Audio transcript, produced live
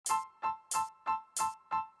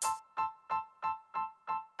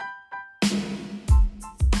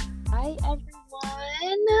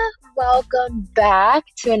welcome back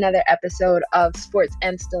to another episode of Sports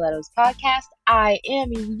and Stilettos podcast. I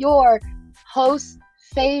am your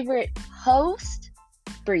favorite host,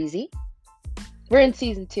 Breezy. We're in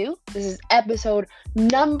season 2. This is episode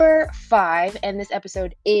number 5, and this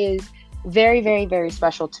episode is very, very, very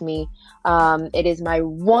special to me. It is my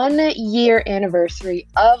 1-year anniversary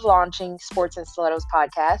of launching Sports and Stilettos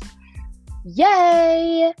podcast.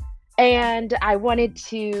 Yay! And I wanted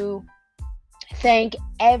to thank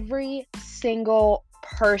every single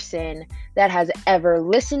person that has ever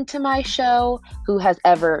listened to my show, who has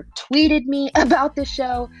ever tweeted me about the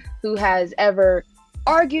show, who has ever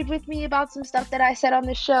argued with me about some stuff that I said on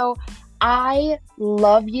the show. I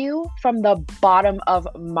love you from the bottom of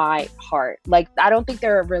my heart. I don't think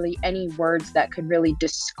there are really any words that could really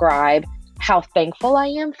describe how thankful I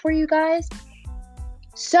am for you guys.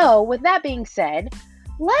 So, with that being said,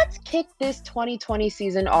 let's kick this 2020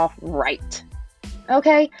 season off right.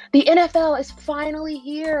 Okay? The NFL is finally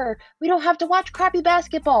here. We don't have to watch crappy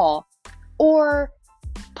basketball or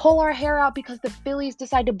pull our hair out because the Phillies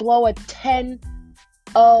decide to blow a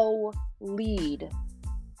 10-0 lead,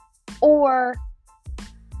 or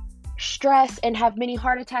stress and have many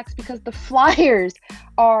heart attacks because the Flyers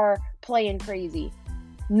are playing crazy.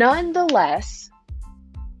 Nonetheless,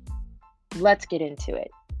 let's get into it.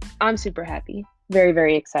 I'm super happy. Very,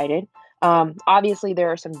 very excited. Obviously, there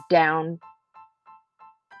are some down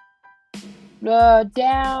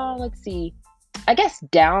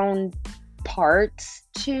parts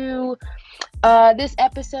to this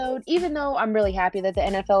episode, even though I'm really happy that the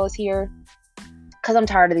NFL is here, because I'm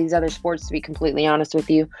tired of these other sports, to be completely honest with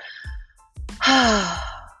you. The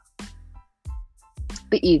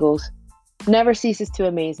Eagles never ceases to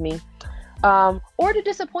amaze me, or to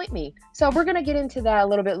disappoint me. So we're going to get into that a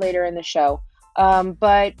little bit later in the show.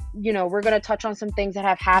 But, we're going to touch on some things that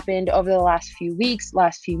have happened over the last few weeks,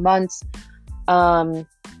 last few months. All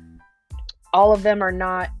of them are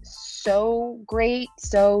not so great,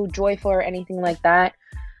 so joyful, or anything like that.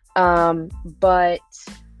 But,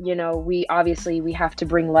 we have to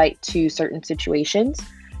bring light to certain situations.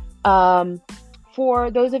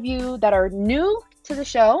 For those of you that are new to the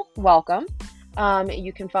show, welcome.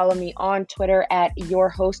 You can follow me on Twitter at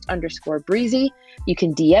yourhost_breezy. You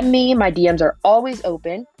can DM me. My DMs are always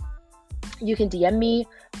open. You can DM me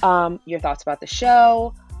your thoughts about the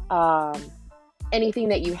show, anything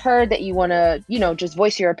that you heard that you want to, just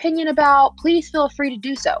voice your opinion about. Please feel free to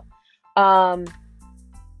do so.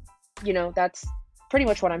 That's pretty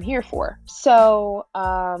much what I'm here for. So,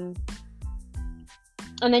 and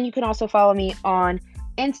then you can also follow me on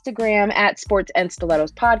Instagram at Sports and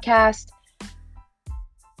Stilettos podcast.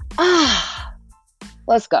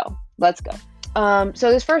 Let's go.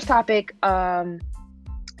 So this first topic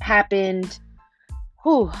happened,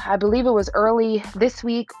 I believe it was early this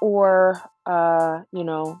week, or I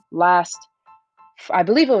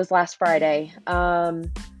believe it was last Friday.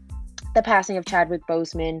 The passing of Chadwick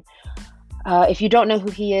Boseman. If you don't know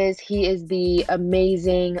who he is the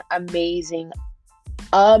amazing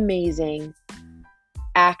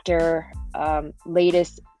actor.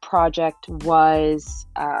 Latest project was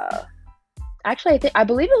I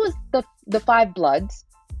believe it was the Five Bloods.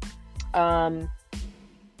 That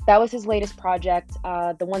was his latest project.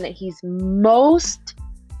 The one that he's most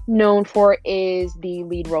known for is the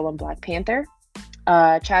lead role in Black Panther.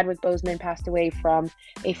 Chadwick Boseman passed away from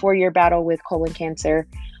a 4-year battle with colon cancer.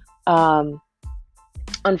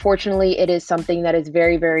 Unfortunately, it is something that is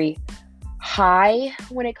very, very high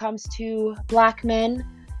when it comes to Black men.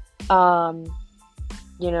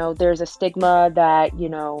 There's a stigma that, you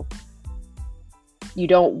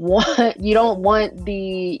don't want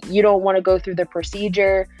to go through the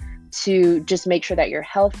procedure to just make sure that you're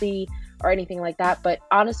healthy or anything like that. But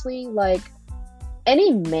honestly,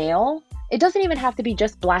 any male, it doesn't even have to be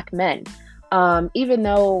just Black men. Even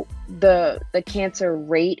though the cancer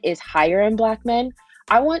rate is higher in Black men,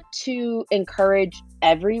 I want to encourage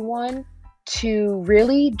everyone to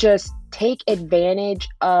really just take advantage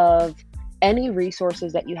of any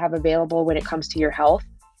resources that you have available when it comes to your health.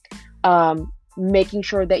 Making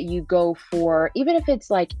sure that you go for, even if it's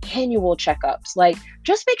annual checkups,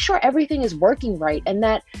 just make sure everything is working right and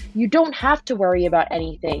that you don't have to worry about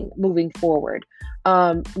anything moving forward.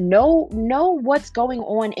 Know what's going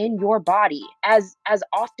on in your body as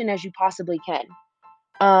often as you possibly can.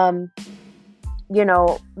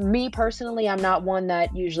 Me personally, I'm not one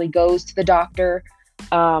that usually goes to the doctor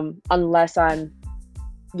unless I'm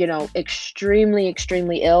extremely,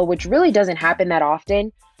 extremely ill, which really doesn't happen that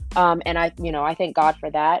often. And I thank God for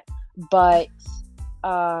that. But,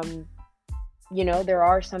 there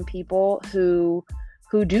are some people who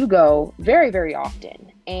who do go very, very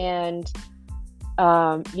often. And,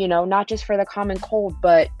 not just for the common cold,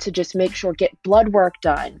 but to just make sure, get blood work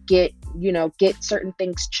done, get certain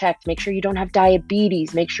things checked, make sure you don't have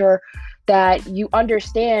diabetes, make sure that you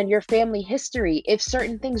understand your family history. If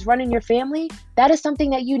certain things run in your family, that is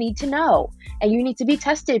something that you need to know, and you need to be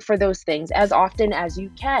tested for those things as often as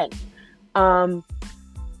you can. As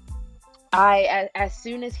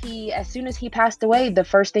soon as he passed away, the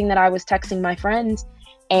first thing that I was texting my friends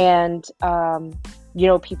and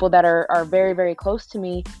people that are very, very close to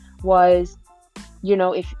me was,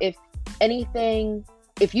 if anything,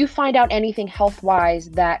 if you find out anything health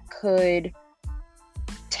wise that could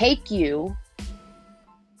take you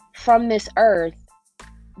from this earth,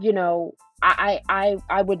 I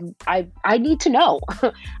need to know.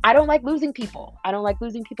 I don't like losing people. I don't like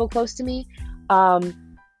losing people close to me.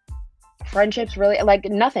 Friendships, really, like,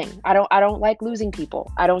 nothing. I don't like losing people.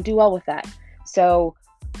 I don't do well with that. So,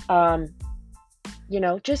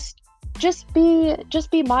 just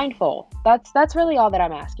be mindful. That's really all that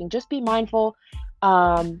I'm asking. Just be mindful.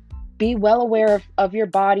 Be well aware of your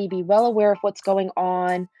body. Be well aware of what's going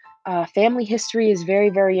on. Family history is very,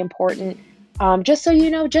 very important. Just so you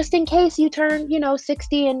know, just in case you turn,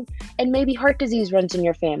 60 and maybe heart disease runs in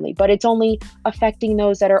your family, but it's only affecting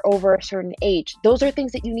those that are over a certain age. Those are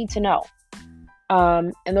things that you need to know.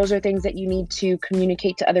 And those are things that you need to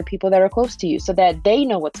communicate to other people that are close to you so that they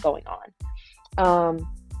know what's going on.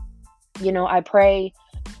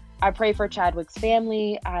 I pray for Chadwick's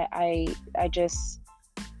family. I just,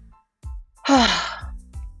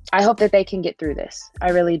 I hope that they can get through this. I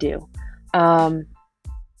really do.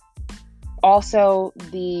 Also,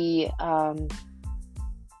 the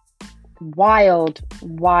wild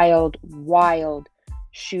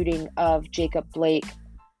shooting of Jacob Blake.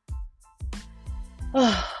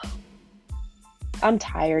 I'm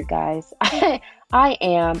tired, guys. I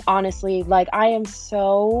am, honestly, I am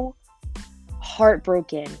so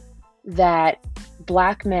heartbroken that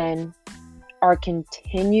Black men are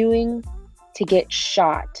continuing to get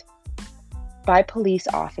shot by police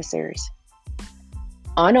officers,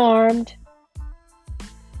 unarmed,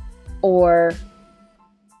 or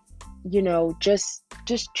just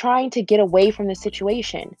trying to get away from the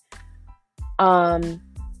situation.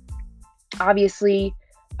 Obviously,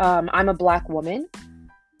 I'm a Black woman,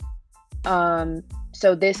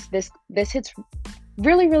 so this hits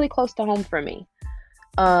really, really close to home for me.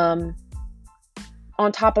 On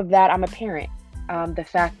top of that, I'm a parent. The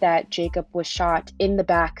fact that Jacob was shot in the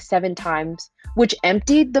back 7 times, which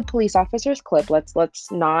emptied the police officer's clip. Let's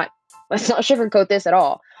not sugarcoat this at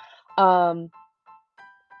all.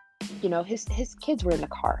 His kids were in the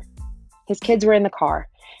car.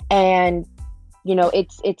 And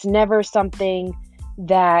it's never something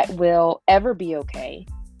that will ever be okay.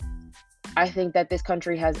 I think that this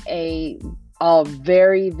country has a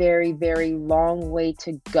very, very, very long way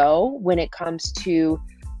to go when it comes to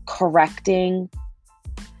correcting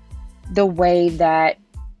the way that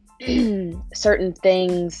certain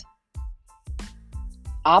things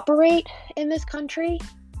operate in this country.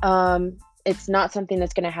 It's not something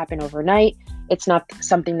that's going to happen overnight. It's not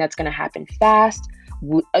something that's going to happen fast.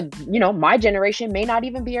 My generation may not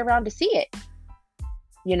even be around to see it,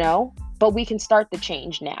 but we can start the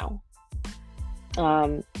change now.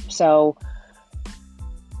 So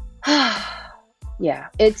yeah,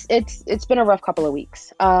 it's been a rough couple of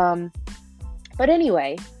weeks. But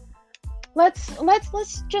anyway, let's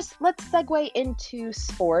segue into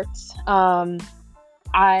sports. I'm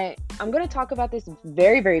going to talk about this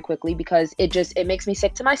very, very quickly because it makes me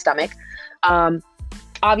sick to my stomach.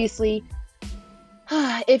 Obviously,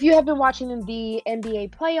 if you have been watching the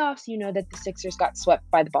NBA playoffs, you know that the Sixers got swept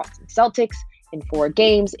by the Boston Celtics in 4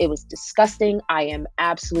 games. It was disgusting. I am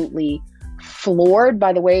absolutely floored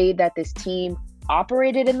by the way that this team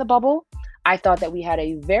operated in the bubble. I thought that we had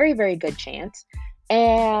a very, very good chance.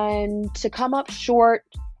 And to come up short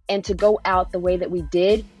and to go out the way that we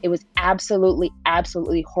did, it was absolutely,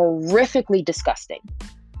 absolutely horrifically disgusting.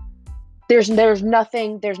 There's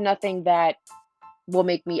nothing that will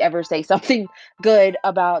make me ever say something good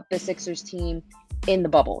about the Sixers team in the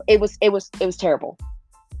bubble. It was terrible.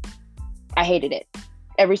 I hated it.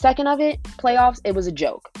 Every second of it. Playoffs, it was a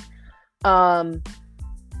joke. The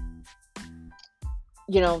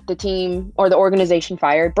team or the organization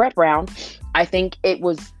fired Brett Brown. I think it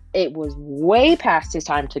was way past his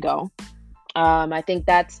time to go. I think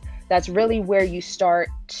that's really where you start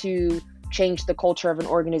to change the culture of an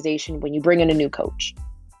organization, when you bring in a new coach.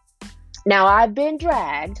 Now, I've been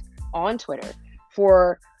dragged on Twitter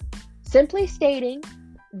for simply stating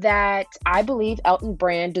that I believe Elton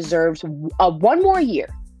Brand deserves one more year.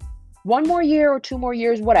 1 more year or 2 more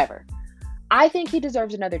years, whatever. I think he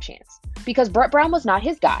deserves another chance because Brett Brown was not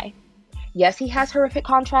his guy. Yes, he has horrific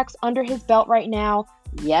contracts under his belt right now.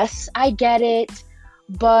 Yes, I get it.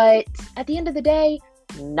 But at the end of the day,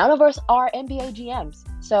 none of us are NBA GMs.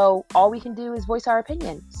 So all we can do is voice our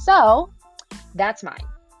opinion. So that's mine.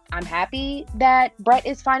 I'm happy that Brett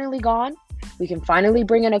is finally gone. We can finally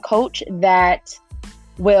bring in a coach that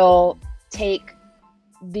will take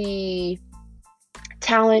the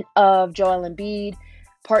talent of Joel Embiid,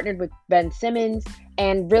 partnered with Ben Simmons,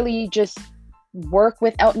 and really just work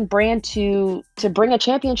with Elton Brand to bring a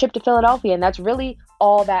championship to Philadelphia. And that's really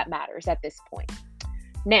all that matters at this point.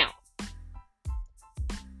 Now,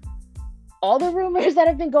 all the rumors that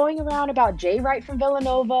have been going around about Jay Wright from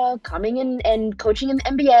Villanova coming in and coaching in the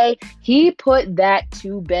NBA, he put that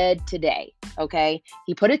to bed today, okay?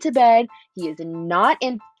 He put it to bed. He is not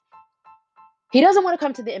in... He doesn't want to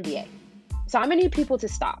come to the NBA. So I'm going to need people to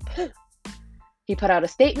stop. He put out a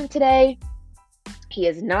statement today. He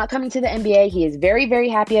is not coming to the NBA. He is very, very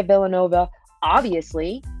happy at Villanova.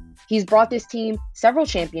 Obviously, he's brought this team several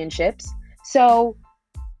championships. So,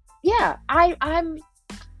 yeah, I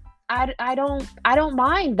don't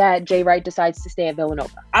mind that Jay Wright decides to stay at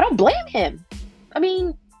Villanova. I don't blame him. I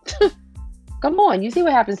mean, come on, you see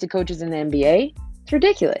what happens to coaches in the NBA. It's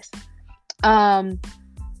ridiculous. And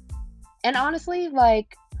honestly,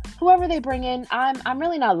 like, whoever they bring in, I'm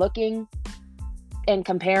really not looking and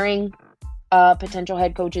comparing potential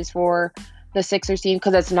head coaches for the Sixers team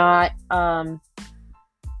because it's not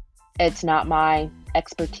my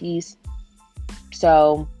expertise.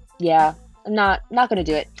 So yeah, I'm not gonna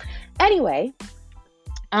do it. Anyway,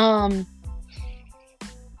 I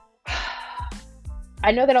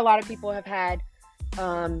know that a lot of people have had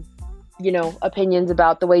opinions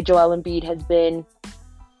about the way Joel Embiid has been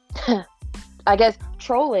I guess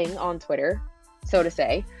trolling on Twitter, so to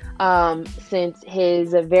say, since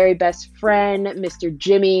his very best friend, Mr.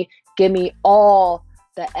 Jimmy, give me all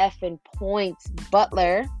the effing points,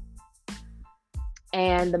 Butler,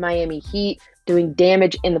 and the Miami Heat doing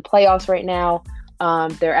damage in the playoffs right now.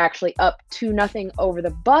 They're actually up 2-0 over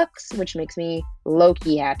the Bucks, which makes me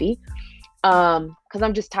low-key happy. Because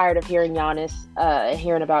I'm just tired of hearing Giannis,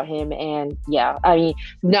 hearing about him. And yeah, I mean,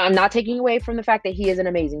 no, I'm not taking away from the fact that he is an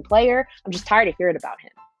amazing player. I'm just tired of hearing about him.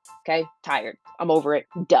 Okay, tired. I'm over it.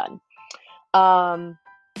 Done. And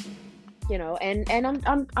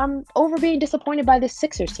I'm over being disappointed by this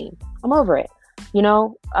Sixers team. I'm over it.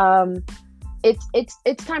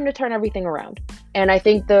 It's time to turn everything around. And I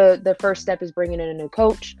think the first step is bringing in a new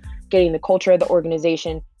coach, getting the culture of the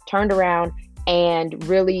organization turned around, and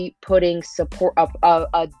really putting support up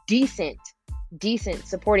a decent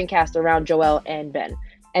supporting cast around Joel and Ben,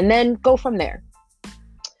 and then go from there.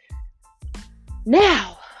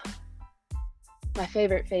 Now, my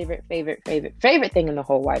favorite thing in the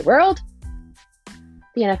whole wide world,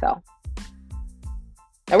 the NFL.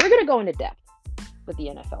 Now we're gonna go into depth with the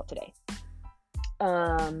NFL today.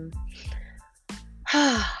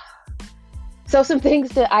 So some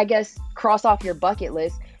things to, I guess, cross off your bucket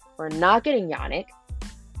list. We're not getting Yannick.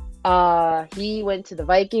 He went to the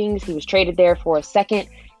Vikings. He was traded there for a 2nd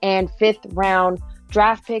and 5th round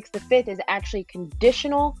draft picks. The 5th is actually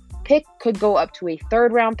conditional pick, could go up to a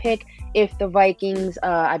 3rd round pick if the Vikings,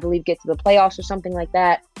 I believe, get to the playoffs or something like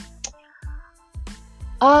that.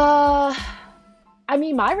 I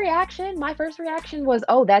mean, my first reaction was,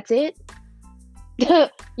 oh, that's it.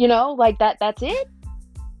 Like that's it.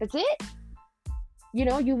 That's it.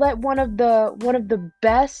 You let one of the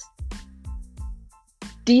best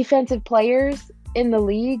defensive players in the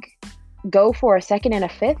league go for a 2nd and a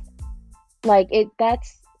 5th. Like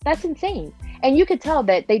that's insane. And you could tell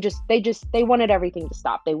that they wanted everything to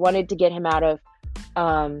stop. They wanted to get him out of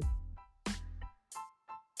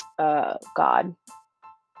God.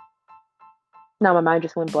 Now my mind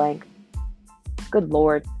just went blank. Good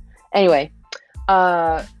Lord. Anyway,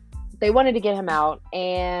 they wanted to get him out,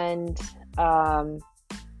 and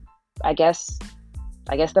I guess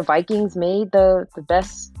the Vikings made the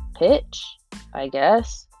best pitch, I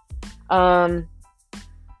guess.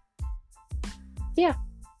 Yeah.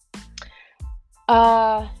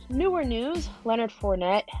 Newer news, Leonard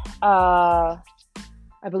Fournette, I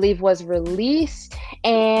believe was released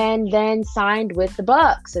and then signed with the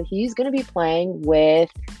Bucks. So he's going to be playing with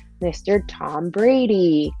Mr. Tom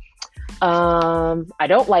Brady. I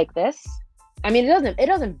don't like this. I mean, it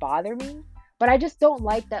doesn't bother me, but I just don't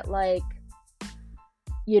like that, like,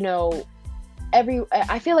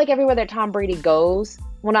 I feel like everywhere that Tom Brady goes,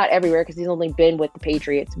 well, not everywhere because he's only been with the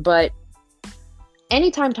Patriots, but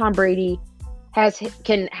anytime Tom Brady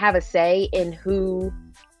can have a say in who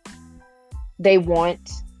they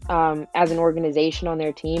want as an organization on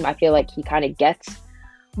their team. I feel like he kind of gets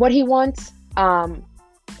what he wants.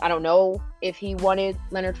 I don't know if he wanted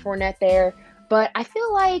Leonard Fournette there, but I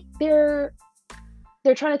feel like they're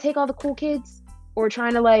trying to take all the cool kids, or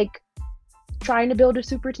trying to build a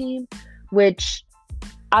super team, which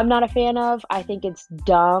I'm not a fan of. I think it's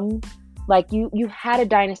dumb. Like, you had a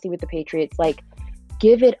dynasty with the Patriots. Like,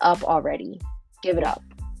 give it up already. Give it up.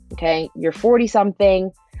 Okay? You're 40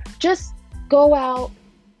 something. Just go out,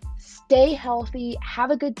 stay healthy, have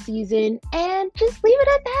a good season, and just leave it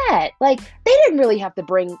at that. Like, they didn't really have to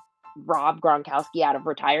bring Rob Gronkowski out of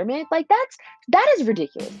retirement. Like, that is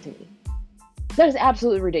ridiculous to me. That is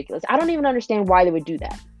absolutely ridiculous. I don't even understand why they would do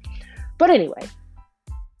that. But anyway,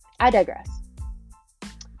 I digress.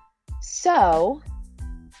 So,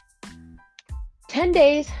 10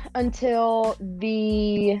 days until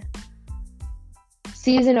the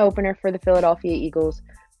season opener for the Philadelphia Eagles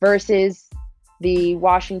versus the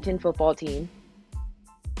Washington football team.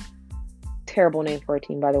 Terrible name for a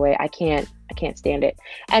team, by the way. I can't stand it.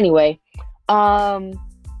 Anyway,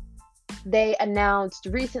 they announced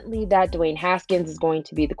recently that Dwayne Haskins is going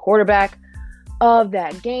to be the quarterback of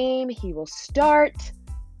that game. He will start.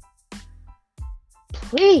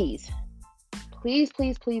 Please, please,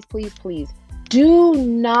 please, please, please, please, do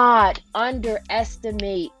not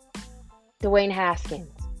underestimate Dwayne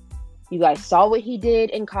Haskins. You guys saw what he did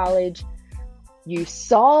in college. You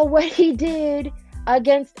saw what he did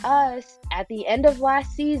against us at the end of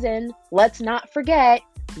last season. Let's not forget,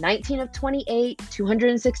 19 of 28,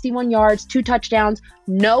 261 yards, 2 touchdowns,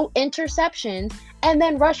 no interceptions, and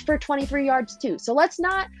then rushed for 23 yards too. So let's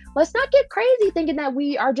not get crazy thinking that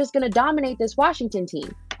we are just going to dominate this Washington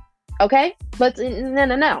team. Okay?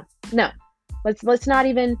 No. Let's not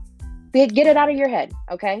even get it out of your head,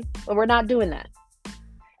 okay? But we're not doing that.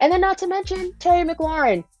 And then, not to mention, Terry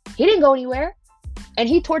McLaurin. He didn't go anywhere, and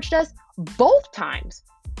he torched us both times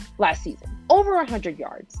last season, over 100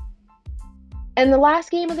 yards. And the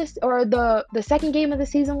last game of this, or the second game of the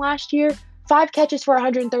season last year, 5 catches for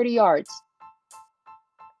 130 yards.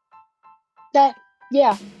 Not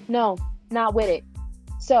with it.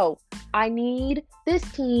 So I need this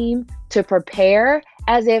team to prepare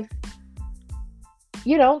as if,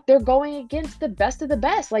 they're going against the best of the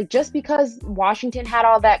best. Like, just because Washington had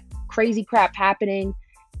all that crazy crap happening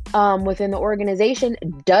within the organization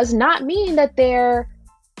does not mean that their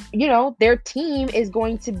team is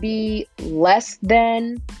going to be less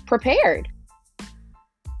than prepared.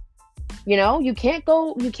 You can't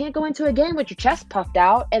go into a game with your chest puffed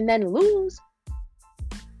out and then lose.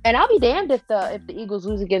 And I'll be damned if the Eagles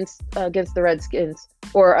lose against the Redskins,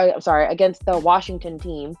 or against the Washington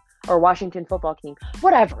team or Washington football team,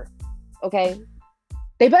 whatever. Okay,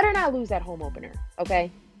 they better not lose that home opener,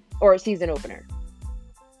 okay, or a season opener.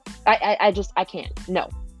 I can't. No,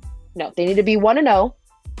 they need to be 1-0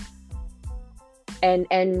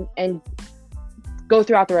 and go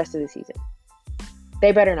throughout the rest of the season.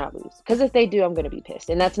 They better not lose, because if they do, I'm going to be pissed,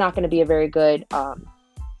 and that's not going to be a very good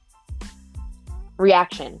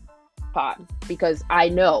reaction pod, because I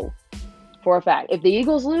know for a fact if the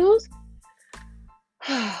Eagles lose,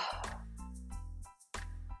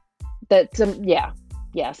 that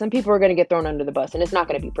some people are going to get thrown under the bus, and it's not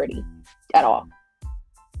going to be pretty at all.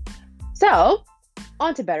 So,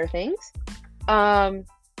 on to better things.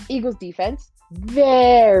 Eagles defense,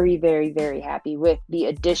 very, very, very happy with the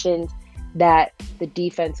additions that the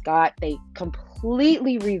defense got. They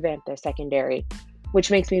completely revamped their secondary,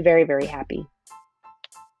 which makes me very, very happy.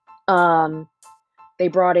 They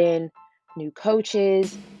brought in new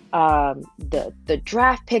coaches. The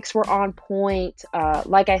draft picks were on point.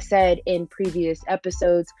 Like I said in previous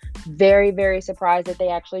episodes, very, very surprised that they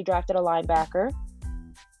actually drafted a linebacker.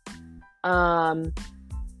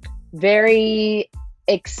 Very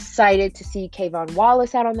excited to see Kayvon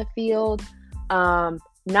Wallace out on the field.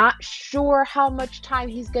 Not sure how much time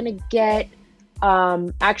he's going to get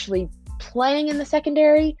actually playing in the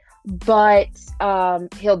secondary, but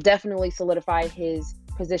he'll definitely solidify his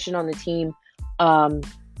position on the team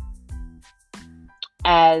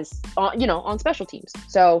as on special teams.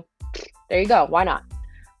 So there you go. Why not?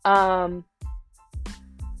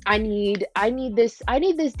 I need this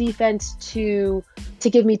defense to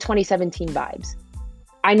give me 2017 vibes.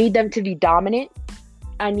 I need them to be dominant.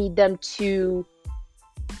 I need them to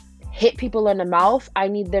hit people in the mouth. I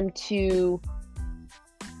need them to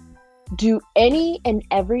do any and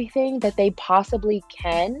everything that they possibly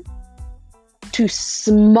can to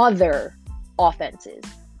smother offenses.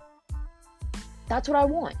 That's what I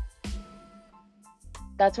want.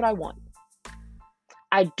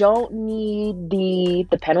 I don't need the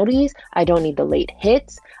penalties. I don't need the late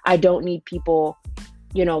hits. I don't need people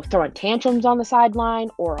throwing tantrums on the sideline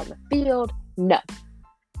or on the field. No.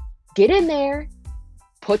 Get in there,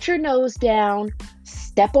 put your nose down,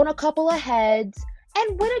 step on a couple of heads,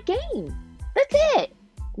 and win a game. That's it.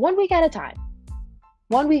 1 week at a time.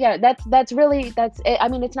 1 week at that's it. I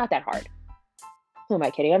mean, it's not that hard. Who am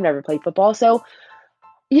I kidding? I've never played football. So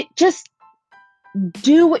you just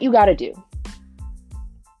do what you got to do.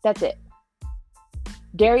 That's it.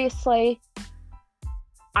 Darius Slay,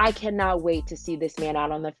 I cannot wait to see this man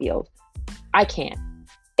out on the field. I can't.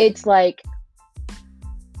 It's like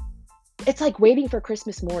waiting for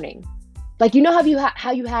Christmas morning. Like, you know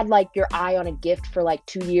how you had like your eye on a gift for like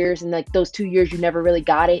 2 years, and like those 2 years you never really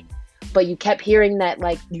got it, but you kept hearing that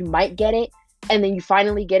like you might get it, and then you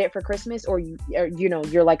finally get it for Christmas, or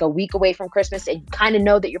you're like a week away from Christmas and you kind of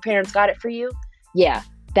know that your parents got it for you. Yeah,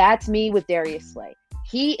 that's me with Darius Slay.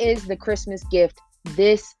 He is the Christmas gift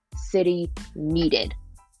this city needed.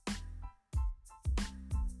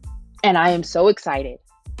 And I am so excited.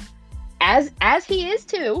 As he is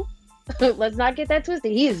too. Let's not get that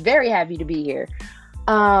twisted. He is very happy to be here.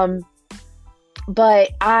 But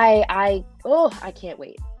I can't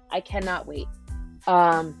wait. I cannot wait.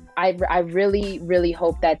 I really, really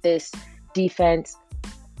hope that this defense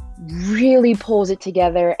really pulls it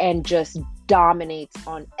together and just dominates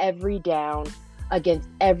on every down against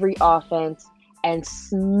every offense and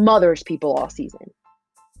smothers people all season.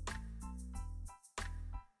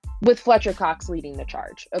 With Fletcher Cox leading the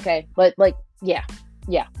charge, okay? But yeah,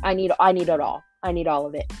 I need it all. I need all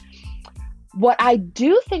of it. What I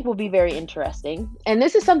do think will be very interesting, and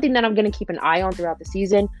this is something that I'm going to keep an eye on throughout the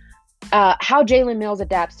season, how Jalen Mills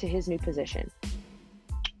adapts to his new position.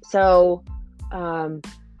 So,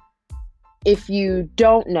 if you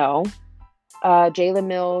don't know, Jalen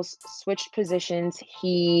Mills switched positions.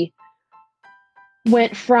 He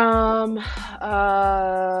went from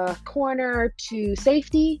corner to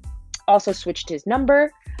safety, also switched his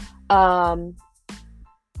number. So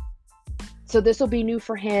this will be new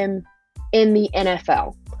for him in the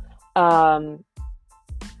NFL.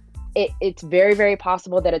 It's very, very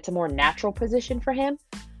possible that it's a more natural position for him.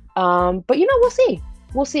 But we'll see.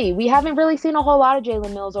 We'll see. We haven't really seen a whole lot of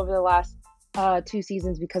Jalen Mills over the last 2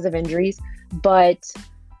 seasons because of injuries, but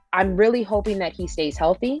I'm really hoping that he stays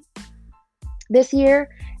healthy this year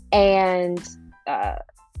and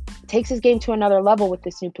takes his game to another level with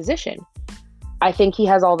this new position. I think he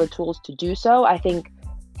has all the tools to do so. I think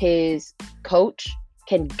his coach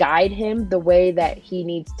can guide him the way that he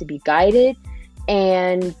needs to be guided,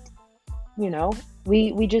 and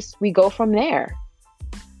we go from there.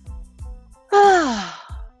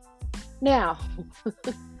 Now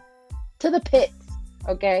to the pits,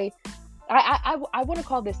 okay? I want to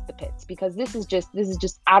call this the pits because this is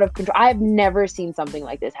just out of control. I have never seen something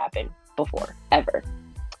like this happen before, ever.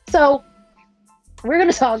 So we're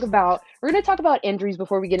gonna talk about injuries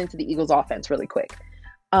before we get into the Eagles offense really quick.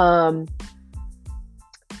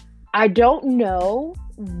 I don't know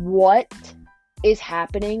what is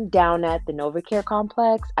happening down at the NovaCare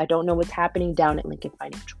complex. I don't know what's happening down at Lincoln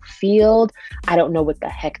Financial Field. I don't know what the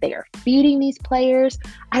heck they are feeding these players.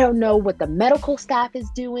 I don't know what the medical staff is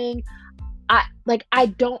doing. I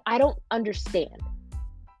don't understand.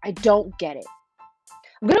 I don't get it.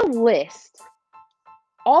 I'm going to list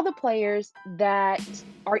all the players that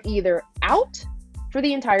are either out for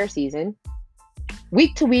the entire season,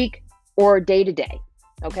 week to week, or day to day.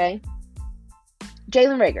 Okay?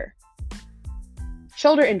 Jalen Reagor.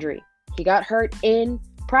 Shoulder injury. He got hurt in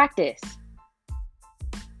practice.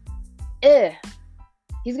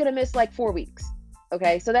 He's going to miss like 4 weeks.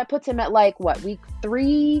 Okay? So that puts him at like, what, week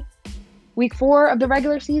 3, week 4 of the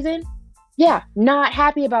regular season? Yeah, not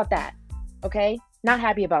happy about that. Okay? Not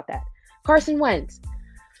happy about that. Carson Wentz.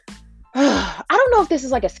 I don't know if this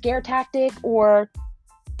is like a scare tactic or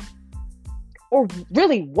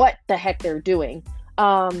really what the heck they're doing.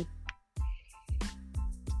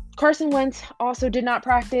 Carson Wentz also did not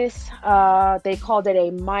practice. They called it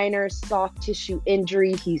a minor soft tissue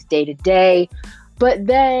injury. He's day to day. But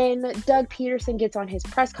then Doug Peterson gets on his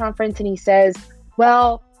press conference and he says,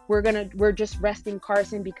 well, we're just resting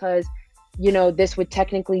Carson because, this would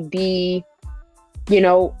technically be,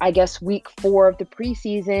 I guess week 4 of the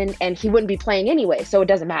preseason and he wouldn't be playing anyway. So it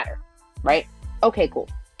doesn't matter. Right? Okay, cool.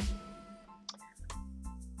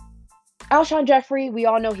 Alshon Jeffrey, we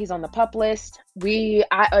all know he's on the PUP list.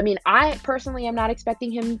 I personally am not expecting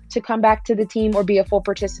him to come back to the team or be a full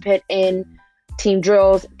participant in team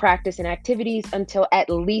drills, practice, and activities until at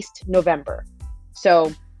least November.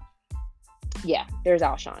 So, yeah, there's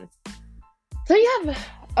Alshon. So you have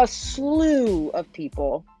a slew of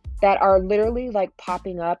people that are literally like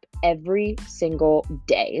popping up every single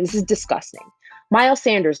day. This is disgusting. Miles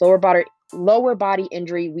Sanders, lower body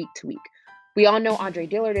injury week to week. We all know Andre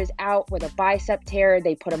Dillard is out with a bicep tear.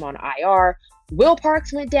 They put him on IR. Will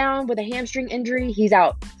Parks went down with a hamstring injury. He's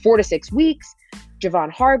out 4 to 6 weeks.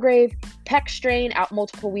 Javon Hargrave, pec strain, out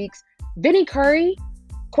multiple weeks. Vinny Curry,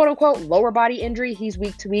 quote unquote, lower body injury. He's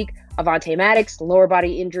week to week. Avonte Maddox, lower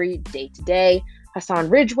body injury, day to day. Hassan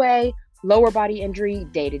Ridgeway, lower body injury,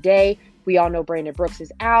 day to day. We all know Brandon Brooks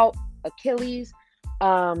is out, Achilles.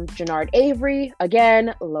 Jannard Avery,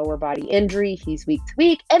 again, lower body injury. He's week to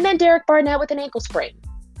week. And then Derek Barnett with an ankle sprain.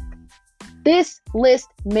 This list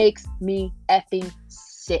makes me effing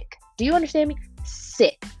sick. Do you understand me?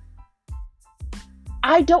 Sick.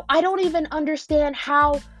 I don't even understand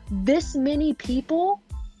how this many people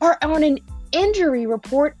are on an injury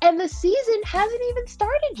report and the season hasn't even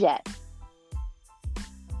started yet.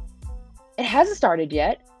 It hasn't started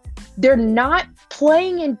yet. They're not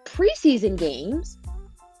playing in preseason games.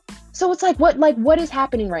 So it's like, what is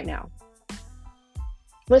happening right now?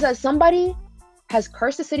 What is that? Somebody has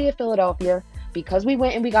cursed the city of Philadelphia because we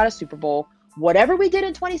went and we got a Super Bowl. Whatever we did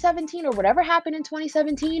in 2017 or whatever happened in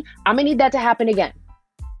 2017, I'm going to need that to happen again.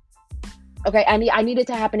 Okay, I need it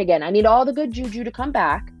to happen again. I need all the good juju to come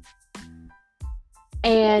back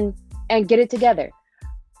and get it together.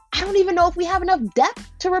 I don't even know if we have enough depth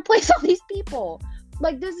to replace all these people.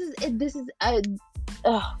 Like, this is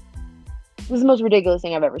the most ridiculous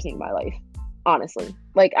thing I've ever seen in my life. Honestly.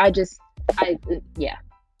 Like, yeah.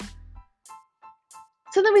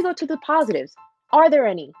 So then we go to the positives. Are there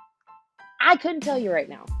any? I couldn't tell you right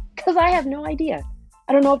now because I have no idea.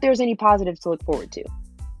 I don't know if there's any positives to look forward to.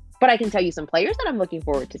 But I can tell you some players that I'm looking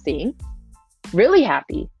forward to seeing. Really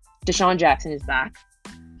happy. Deshaun Jackson is back.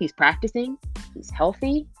 He's practicing. He's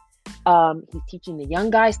healthy. He's teaching the young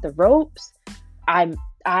guys the ropes. I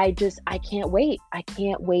can't wait. I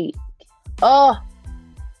can't wait. All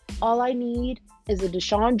I need is a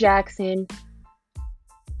Deshaun Jackson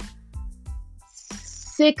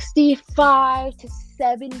 65 to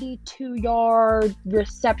 72 yard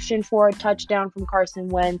reception for a touchdown from Carson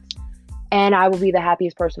Wentz, and I will be the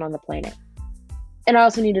happiest person on the planet. And I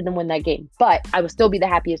also needed to win that game, but I will still be the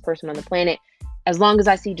happiest person on the planet as long as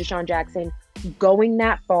I see Deshaun Jackson going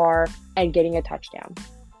that far and getting a touchdown.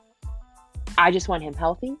 I just want him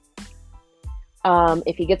healthy.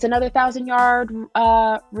 If he gets another 1,000-yard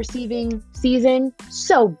receiving season,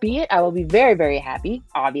 so be it. I will be very, very happy,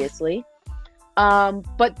 obviously.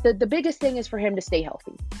 But the biggest thing is for him to stay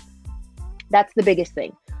healthy. That's the biggest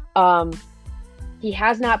thing. He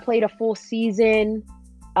has not played a full season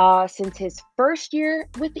since his first year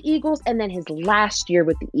with the Eagles and then his last year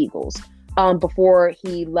with the Eagles, before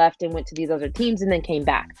he left and went to these other teams and then came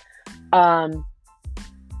back.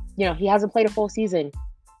 He hasn't played a full season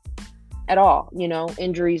at all.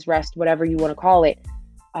 Injuries, rest, whatever you want to call it.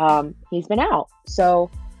 He's been out.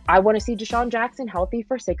 So I want to see Deshaun Jackson healthy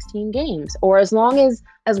for 16 games, or as long as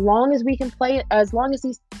we can play, as long as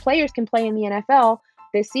these players can play in the NFL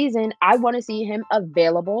this season. I want to see him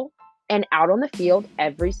available and out on the field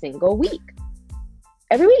every single week.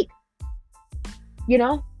 Every week.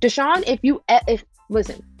 Deshaun, if you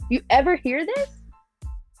ever hear this,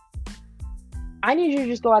 I need you to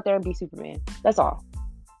just go out there and be Superman. That's all.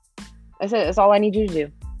 That's it. That's all I need you to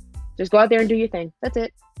do. Just go out there and do your thing. That's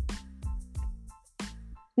it.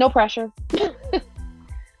 No pressure.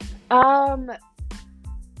 I'll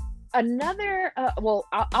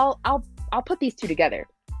put these two together.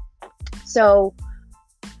 So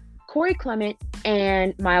Corey Clement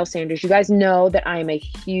and Miles Sanders. You guys know that I am a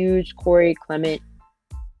huge Corey Clement.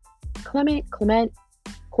 Corey Clement.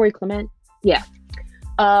 Yeah.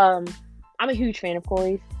 I'm a huge fan of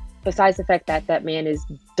Corey's. Besides the fact that that man is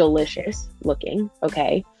delicious looking.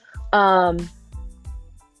 Okay. I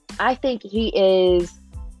think he is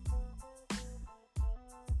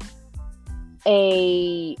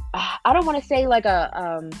I don't want to say like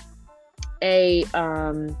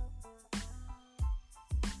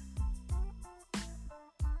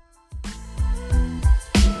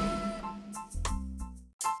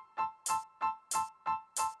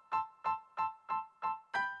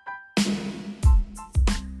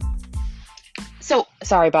so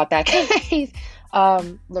sorry about that, guys.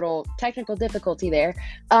 Little technical difficulty there.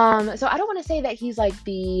 So I don't want to say that he's like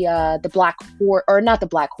the black horse, or not the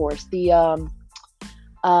black horse, I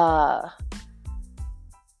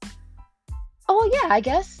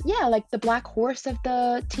guess. Yeah, like the black horse of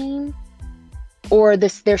the team, or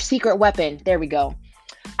their secret weapon. There we go.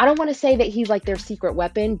 I don't want to say that he's like their secret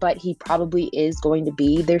weapon, but he probably is going to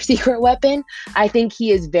be their secret weapon. I think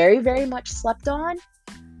he is very, very much slept on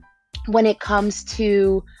when it comes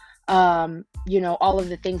to all of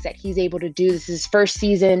the things that he's able to do. This is his first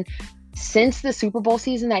season since the Super Bowl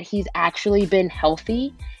season that he's actually been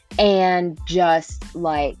healthy and just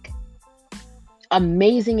like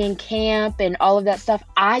amazing in camp and all of that stuff.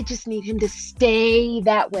 I just need him to stay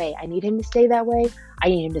that way. I need him to stay that way. I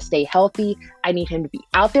need him to stay healthy. I need him to be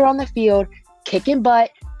out there on the field, kicking butt,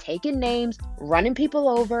 taking names, running people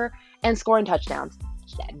over, and scoring touchdowns.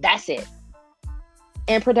 That's it.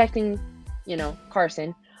 And protecting,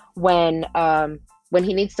 Carson when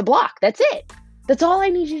he needs to block. That's it. That's all I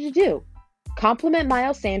need you to do. Compliment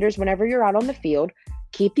Miles Sanders whenever you're out on the field.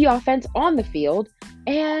 Keep the offense on the field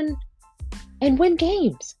and win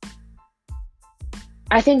games.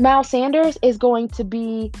 I think Miles Sanders is going to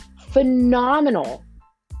be phenomenal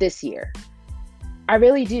this year. I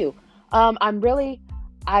really do.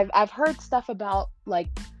 I've heard stuff about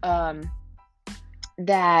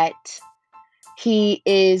that he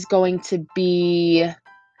is going to be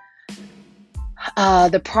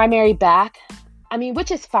the primary back. I mean, which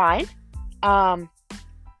is fine. That's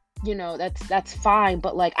fine,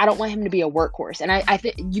 but I don't want him to be a workhorse. And I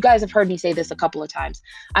think you guys have heard me say this a couple of times.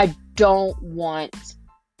 I don't want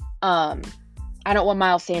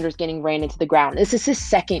Miles Sanders getting ran into the ground. This is his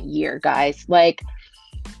second year, guys.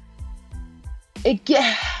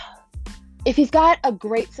 If he's got a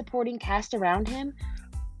great supporting cast around him,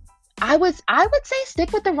 I would say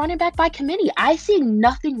stick with the running back by committee. I see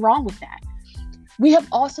nothing wrong with that. We have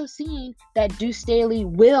also seen that Deuce Staley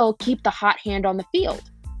will keep the hot hand on the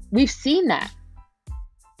field. We've seen that.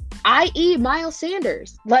 I.e. Miles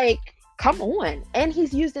Sanders. Come on. And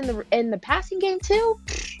he's used in the passing game too.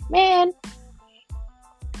 Man.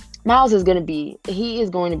 Miles is going to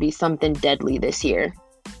be something deadly this year.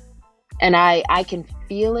 And I can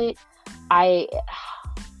feel it.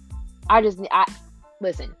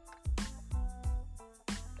 Listen.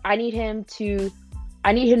 I need him to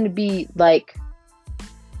be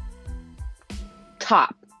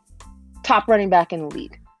top running back in the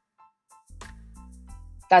league.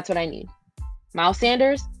 That's what I need. Miles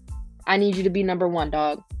Sanders, I need you to be number one,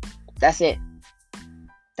 dog. That's it.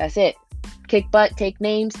 Kick butt, take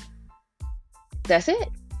names. That's it.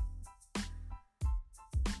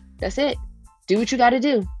 Do what you got to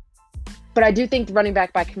do. But I do think the running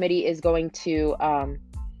back by committee is going to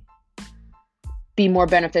be more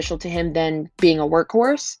beneficial to him than being a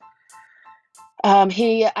workhorse. I'm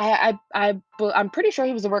pretty sure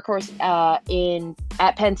he was a workhorse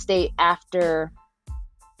at Penn State after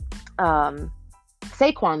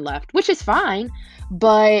Saquon left, which is fine,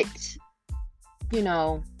 but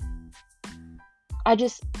I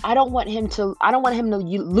don't want him to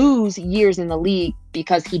lose years in the league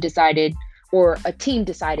because he decided, or a team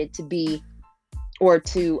decided to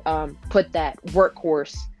put that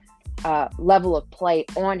workhorse level of play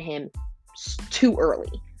on him too early.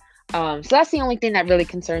 So that's the only thing that really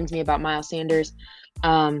concerns me about Miles Sanders.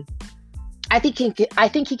 I think he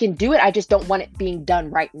can do it. I just don't want it being done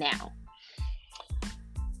right now.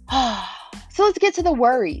 So let's get to the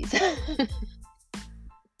worries.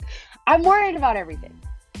 I'm worried about everything.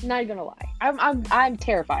 Not gonna lie. I'm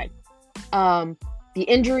terrified. The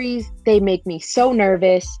injuries, they make me so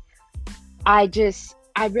nervous. I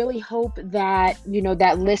really hope that,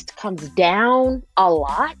 that list comes down a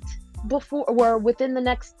lot within the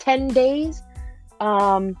next 10 days.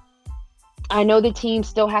 I know the team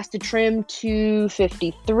still has to trim to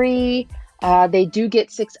 53. They do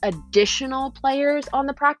get 6 additional players on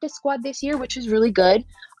the practice squad this year, which is really good.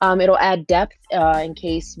 It'll add depth in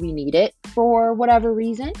case we need it for whatever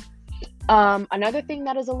reason. Another thing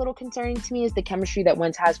that is a little concerning to me is the chemistry that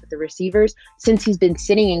Wentz has with the receivers. Since he's been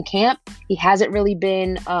sitting in camp, he hasn't really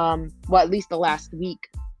been, at least the last week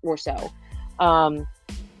or so,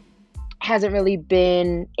 hasn't really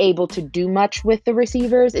been able to do much with the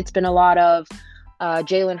receivers. It's been a lot of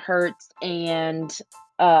Jalen Hurts and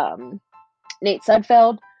Nate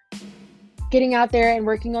Sudfeld getting out there and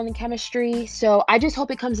working on the chemistry. So I just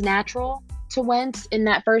hope it comes natural to Wentz in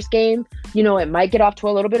that first game. It might get off to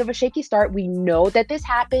a little bit of a shaky start. We know that this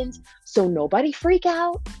happens, so nobody freak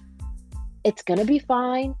out. It's going to be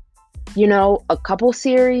fine. A couple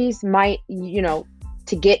series might, to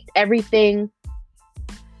get everything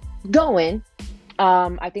going.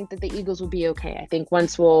 I think that the Eagles will be okay. I think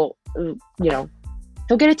Wentz will, he'll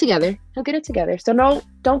get it together. So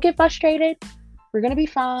don't get frustrated. We're going to be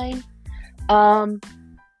fine. And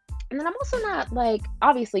then I'm also not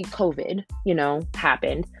obviously COVID,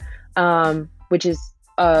 happened, which is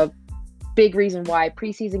a big reason why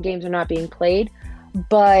preseason games are not being played.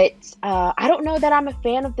 But I don't know that I'm a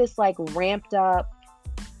fan of this ramped up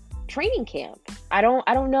training camp. I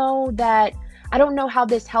don't know how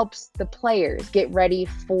this helps the players get ready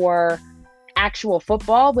for actual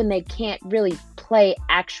football when they can't really play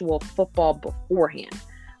actual football beforehand.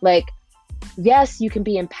 Like, yes, you can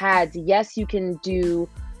be in pads. Yes, you can do,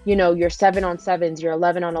 your 7-on-7s, your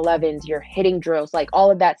 11-on-11s, your hitting drills, like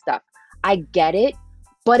all of that stuff. I get it,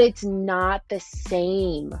 but it's not the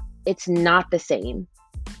same. It's not the same.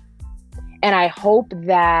 And I hope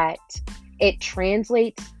that it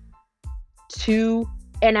translates to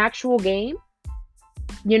an actual game,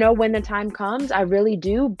 when the time comes. I really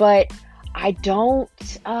do, but I don't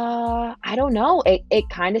know. It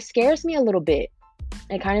kind of scares me a little bit.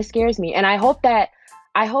 It kind of scares me. And I hope that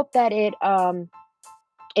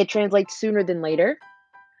it translates sooner than later.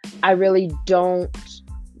 I really don't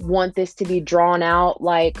want this to be drawn out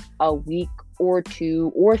like a week or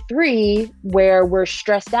 2 or 3 where we're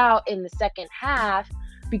stressed out in the second half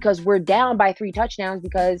because we're down by 3 touchdowns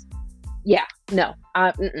because nope.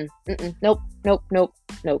 I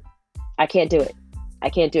can't do it.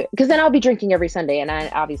 Because then I'll be drinking every Sunday and I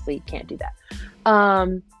obviously can't do that.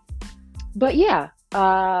 But yeah,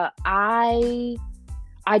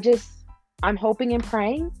 I'm hoping and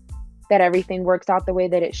praying that everything works out the way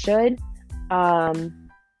that it should.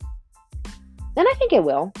 And I think it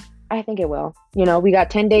will. We got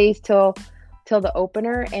 10 days till the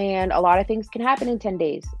opener, and a lot of things can happen in 10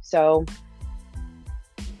 days. So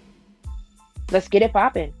let's get it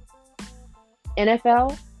popping.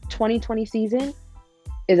 NFL 2020 season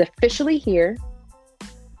is officially here.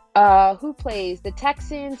 Who plays? The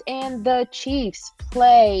Texans and the Chiefs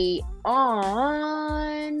play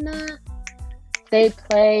on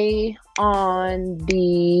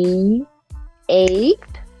the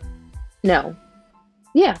 8th. No.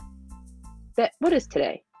 Yeah. What is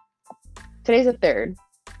today? Today's the 3rd.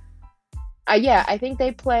 I think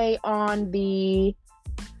they play on the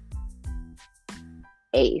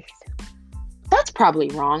 8th. That's probably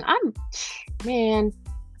wrong. I'm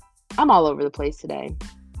all over the place today.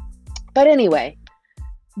 But anyway,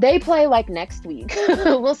 they play like next week.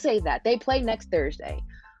 We'll say that. They play next Thursday.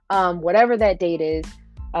 Whatever that date is.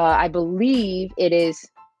 I believe it is.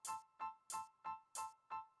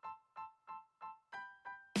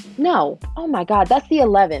 No. Oh my God. That's the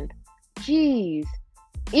 11th. Jeez.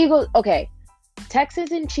 Eagles. Okay.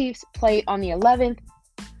 Texans and Chiefs play on the 11th.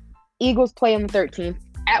 Eagles play on the 13th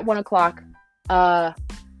at 1:00.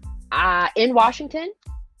 In Washington.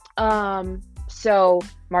 So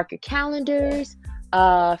mark your calendars.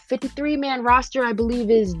 53-man roster, I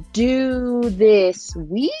believe, is due this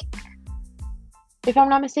week, if I'm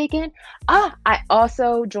not mistaken. I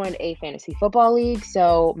also joined a fantasy football league,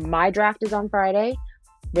 so my draft is on Friday.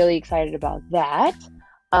 Really excited about that.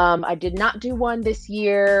 I did not do one this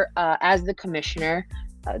year as the commissioner.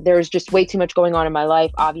 There's just way too much going on in my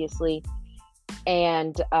life, obviously,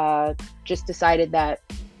 and just decided that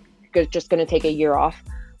just going to take a year off.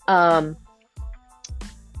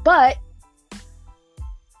 But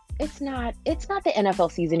it's not the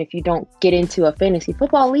NFL season if you don't get into a fantasy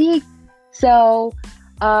football league. So,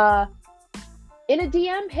 in a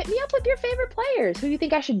DM, hit me up with your favorite players. Who you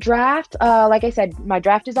think I should draft? Like I said, my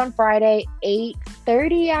draft is on Friday,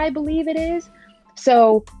 8:30, I believe it is.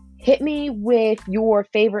 So hit me with your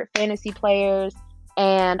favorite fantasy players,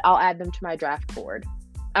 and I'll add them to my draft board.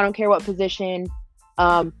 I don't care what position.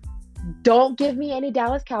 Don't give me any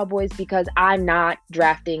Dallas Cowboys because I'm not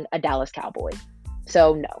drafting a Dallas Cowboy.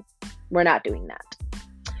 So no, we're not doing that.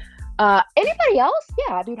 Anybody else?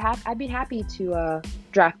 Yeah, I'd be happy to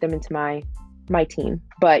draft them into my team.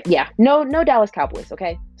 But yeah, no Dallas Cowboys.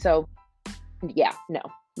 Okay, so yeah, no,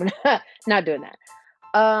 not doing that.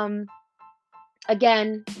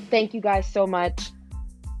 Again, thank you guys so much.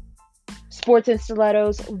 Sports and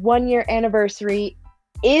Stilettos 1-year anniversary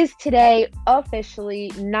is today,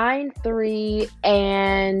 officially 9/3,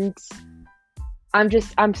 and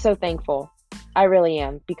I'm so thankful. I really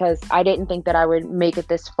am, because I didn't think that I would make it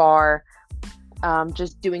this far,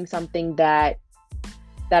 just doing something that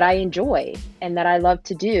I enjoy and that I love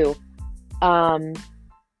to do.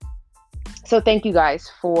 So thank you guys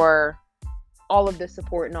for all of the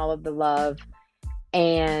support and all of the love,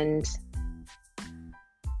 and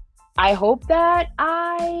I hope that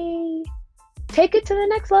I take it to the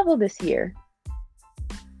next level this year.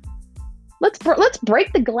 Let's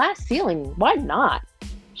break the glass ceiling. Why not?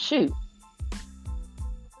 Shoot.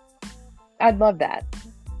 I'd love that.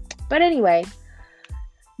 But anyway,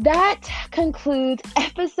 that concludes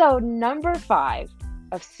episode number 5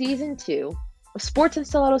 of season 2 of Sports and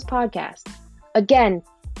Stilettos podcast. Again,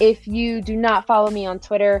 if you do not follow me on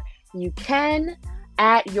Twitter, you can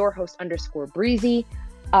at yourhost_breezy.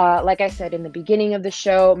 Like I said in the beginning of the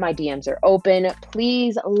show, my DMs are open.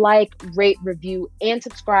 Please like, rate, review, and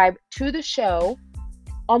subscribe to the show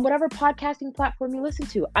on whatever podcasting platform you listen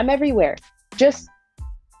to. I'm everywhere. just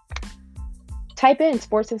type in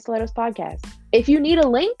Sports and Stilettos Podcast. If you need a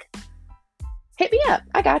link, hit me up.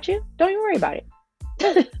 I got you. Don't even worry about it.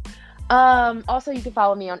 Also, you can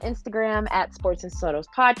follow me on Instagram at Sports and Stilettos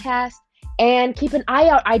Podcast. And keep an eye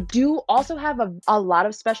out. I do also have a lot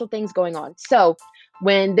of special things going on. So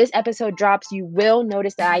when this episode drops, you will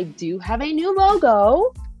notice that I do have a new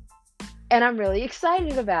logo. And I'm really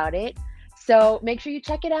excited about it. So make sure you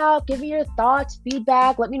check it out. Give me your thoughts,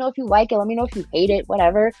 feedback. Let me know if you like it. Let me know if you hate it.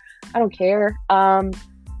 Whatever. I don't care. But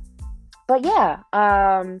yeah.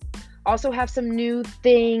 Also have some new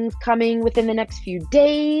things coming within the next few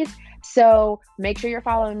days. So make sure you're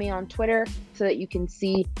following me on Twitter so that you can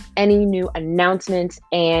see any new announcements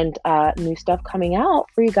and new stuff coming out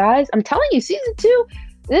for you guys. I'm telling you, season 2,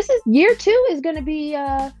 year 2 is going to be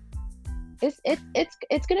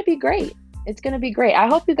it's going to be great. It's going to be great. I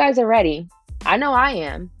hope you guys are ready. I know I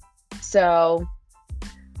am. So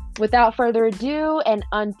without further ado, and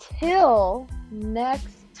until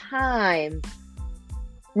next time,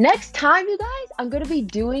 you guys, I'm going to be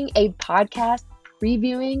doing a podcast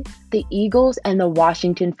previewing the Eagles and the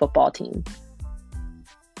Washington football team.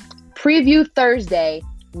 Preview Thursday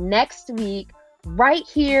next week, right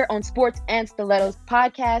here on Sports and Stilettos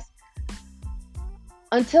Podcast.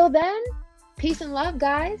 Until then, peace and love,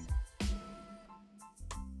 guys.